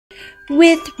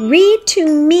with Read to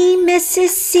Me, Mrs.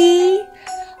 C.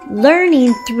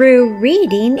 Learning through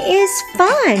reading is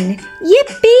fun.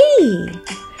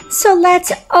 Yippee! So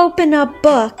let's open a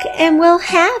book and we'll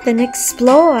have an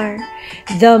explore.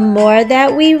 The more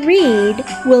that we read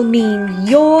will mean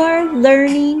you're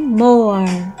learning more.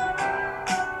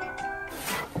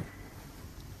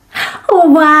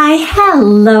 Why,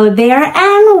 hello there,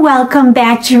 and welcome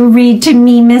back to Read to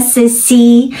Me, Mrs.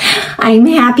 C. I'm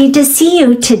happy to see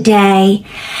you today.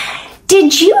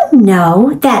 Did you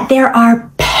know that there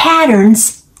are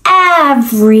patterns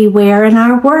everywhere in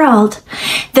our world?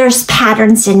 There's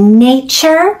patterns in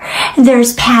nature,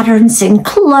 there's patterns in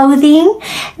clothing,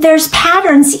 there's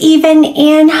patterns even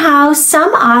in how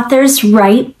some authors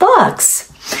write books.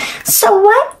 So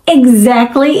what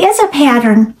exactly is a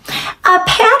pattern? A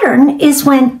pattern is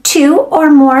when two or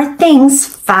more things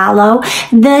follow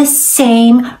the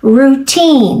same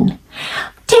routine.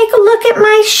 Take a look at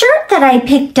my shirt that I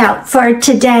picked out for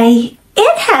today.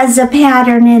 It has a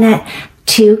pattern in it.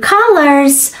 Two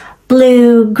colors,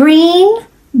 blue, green,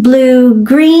 blue,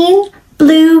 green,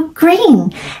 blue,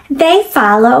 green. They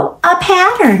follow a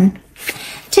pattern.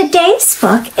 Today's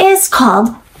book is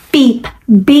called Beep,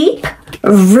 Beep,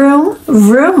 Vroom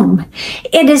Vroom.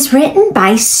 It is written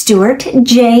by Stuart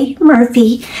J.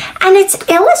 Murphy and it's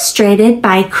illustrated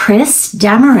by Chris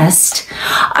Demarest.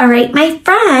 All right, my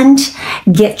friend,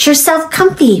 get yourself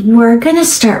comfy. We're going to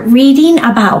start reading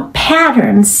about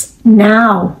patterns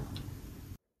now.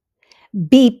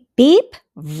 Beep, beep,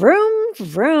 vroom,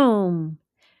 vroom.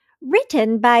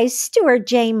 Written by Stuart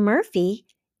J. Murphy,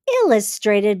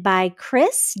 illustrated by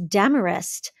Chris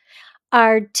Demarest.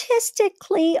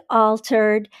 Artistically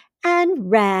altered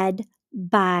and read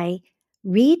by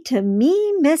Read to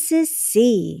Me, Mrs.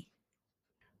 C.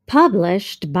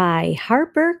 Published by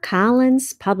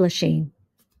HarperCollins Publishing.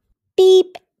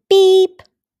 Beep, beep,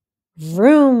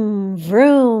 vroom,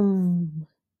 vroom.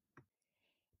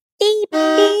 Beep,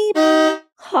 beep,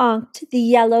 honked the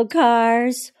yellow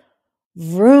cars.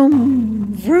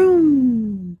 Vroom,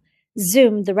 vroom,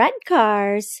 zoomed the red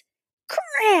cars.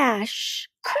 Crash,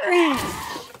 crash,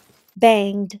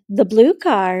 banged the blue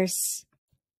cars.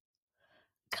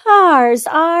 Cars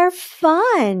are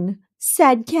fun,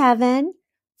 said Kevin,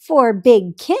 for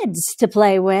big kids to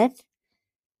play with.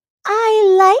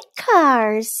 I like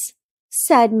cars,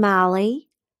 said Molly.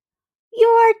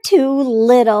 You're too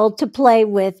little to play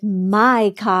with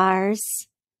my cars,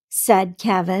 said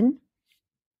Kevin.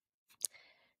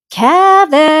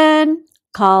 Kevin,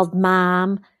 called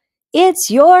Mom.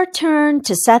 It's your turn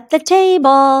to set the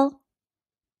table.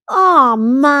 Aw,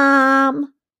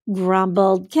 Mom,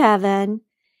 grumbled Kevin.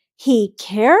 He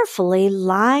carefully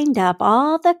lined up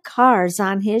all the cars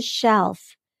on his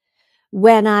shelf.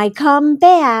 When I come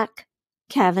back,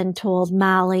 Kevin told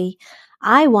Molly,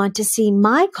 I want to see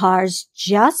my cars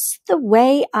just the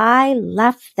way I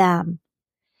left them.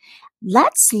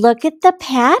 Let's look at the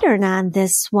pattern on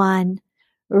this one.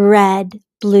 Red,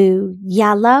 blue,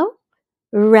 yellow.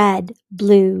 Red,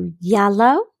 blue,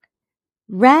 yellow,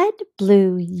 red,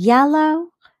 blue, yellow,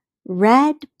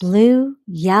 red, blue,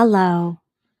 yellow.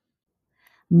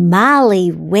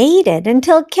 Molly waited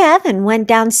until Kevin went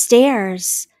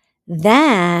downstairs.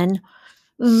 Then,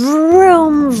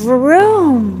 vroom,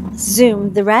 vroom,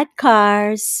 zoomed the red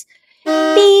cars.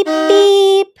 Beep,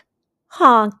 beep,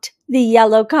 honked the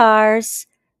yellow cars.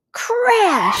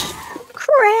 Crash,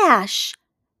 crash,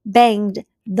 banged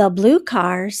the blue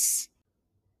cars.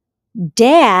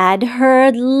 Dad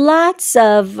heard lots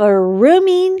of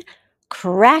rooming,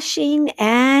 crashing,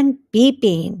 and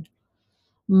beeping.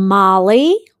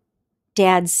 Molly,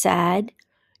 Dad said,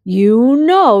 you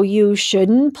know you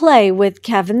shouldn't play with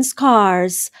Kevin's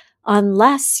cars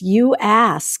unless you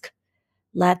ask.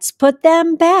 Let's put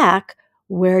them back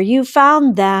where you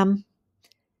found them.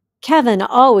 Kevin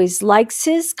always likes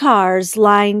his cars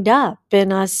lined up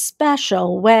in a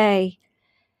special way.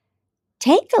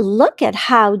 Take a look at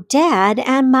how Dad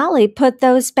and Molly put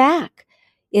those back.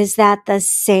 Is that the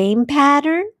same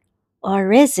pattern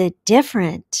or is it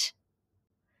different?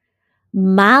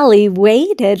 Molly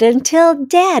waited until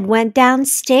Dad went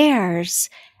downstairs.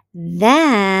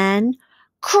 Then,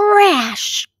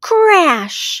 crash,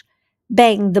 crash,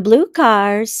 banged the blue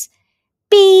cars.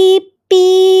 Beep,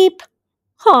 beep,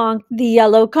 honked the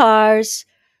yellow cars.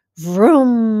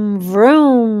 Vroom,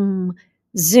 vroom,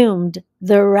 zoomed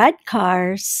the red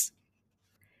cars.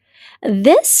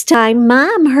 This time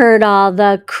Mom heard all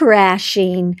the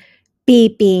crashing,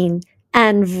 beeping,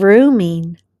 and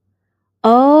vrooming.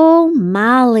 Oh,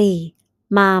 Molly,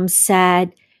 Mom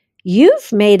said,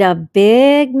 you've made a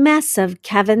big mess of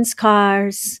Kevin's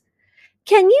cars.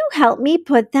 Can you help me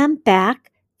put them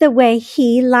back the way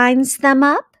he lines them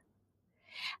up?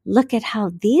 Look at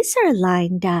how these are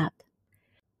lined up.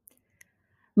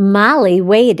 Molly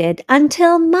waited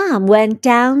until Mom went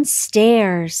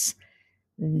downstairs.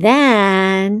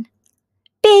 Then,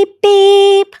 beep,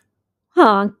 beep,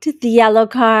 honked the yellow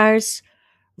cars.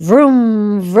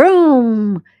 Vroom,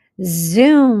 vroom,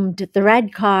 zoomed the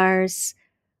red cars.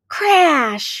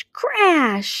 Crash,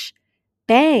 crash,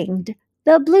 banged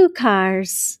the blue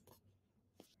cars.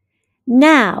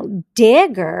 Now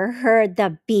Digger heard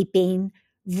the beeping,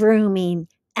 vrooming,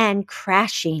 and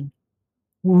crashing.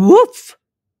 Woof!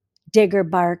 Digger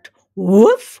barked,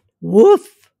 woof,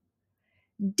 woof.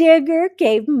 Digger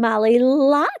gave Molly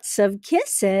lots of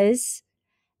kisses,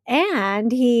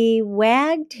 and he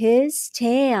wagged his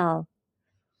tail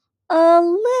a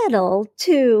little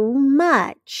too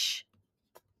much.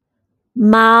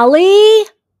 Molly,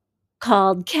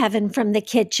 called Kevin from the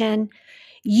kitchen,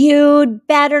 you'd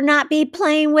better not be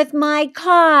playing with my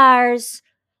cars.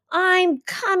 I'm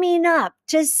coming up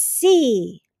to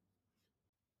see.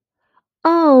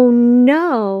 Oh,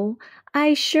 no.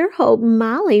 I sure hope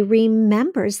Molly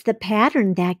remembers the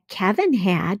pattern that Kevin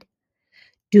had.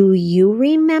 Do you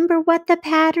remember what the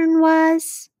pattern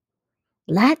was?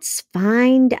 Let's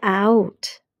find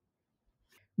out.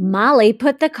 Molly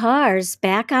put the cars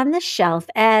back on the shelf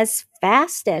as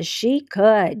fast as she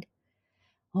could.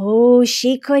 Oh,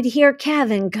 she could hear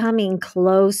Kevin coming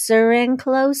closer and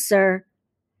closer.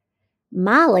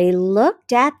 Molly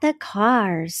looked at the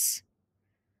cars.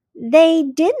 They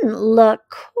didn't look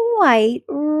quite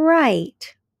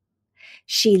right.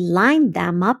 She lined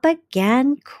them up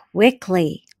again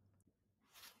quickly.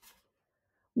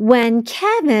 When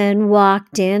Kevin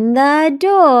walked in the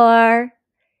door,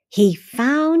 he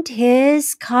found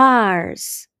his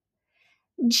cars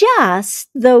just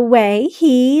the way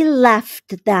he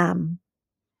left them.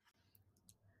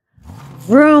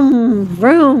 Vroom,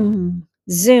 vroom,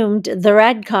 zoomed the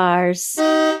red cars.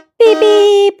 Beep,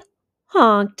 beep,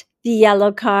 honked the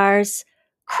yellow cars.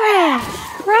 Crash,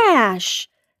 crash,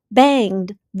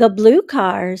 banged the blue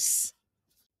cars.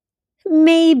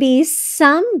 Maybe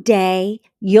someday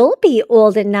you'll be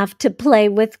old enough to play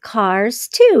with cars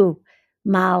too,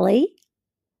 Molly,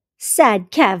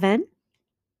 said Kevin.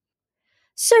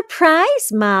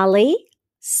 Surprise, Molly,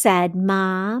 said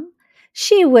Mom.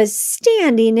 She was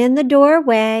standing in the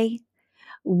doorway.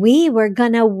 We were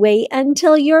gonna wait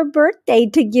until your birthday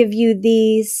to give you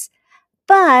these,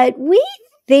 but we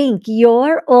think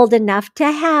you're old enough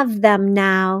to have them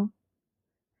now.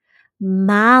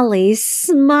 Molly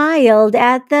smiled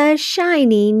at the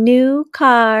shiny new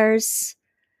cars.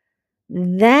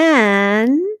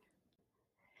 Then,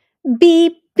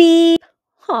 beep, beep,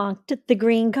 honked the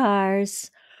green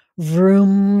cars.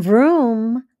 Vroom,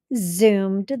 vroom,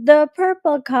 zoomed the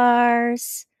purple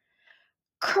cars.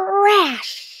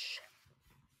 Crash!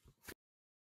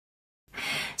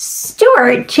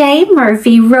 Stuart J.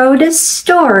 Murphy wrote a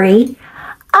story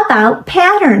about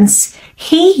patterns.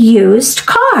 He used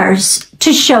cars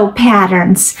to show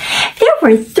patterns. There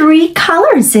were 3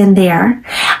 colors in there.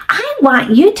 I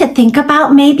want you to think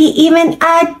about maybe even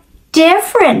a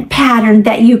different pattern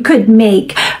that you could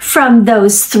make from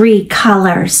those 3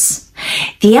 colors.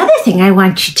 The other thing I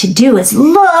want you to do is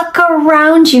look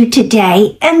around you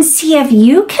today and see if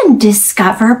you can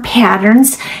discover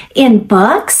patterns in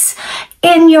books,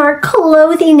 in your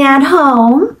clothing at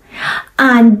home,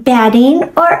 on bedding,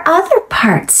 or other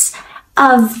parts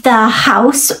of the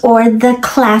house or the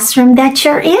classroom that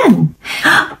you're in.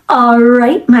 All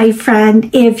right, my friend,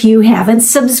 if you haven't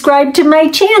subscribed to my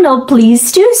channel,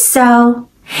 please do so.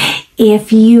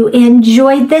 If you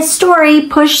enjoyed this story,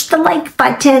 push the like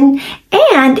button.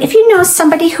 And if you know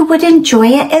somebody who would enjoy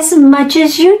it as much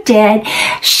as you did,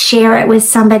 share it with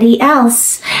somebody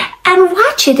else and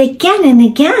watch it again and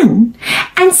again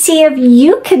and see if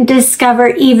you can discover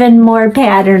even more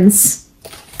patterns.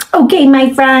 Okay,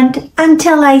 my friend,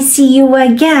 until I see you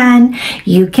again,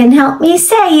 you can help me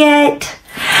say it.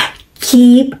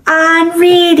 Keep on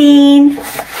reading.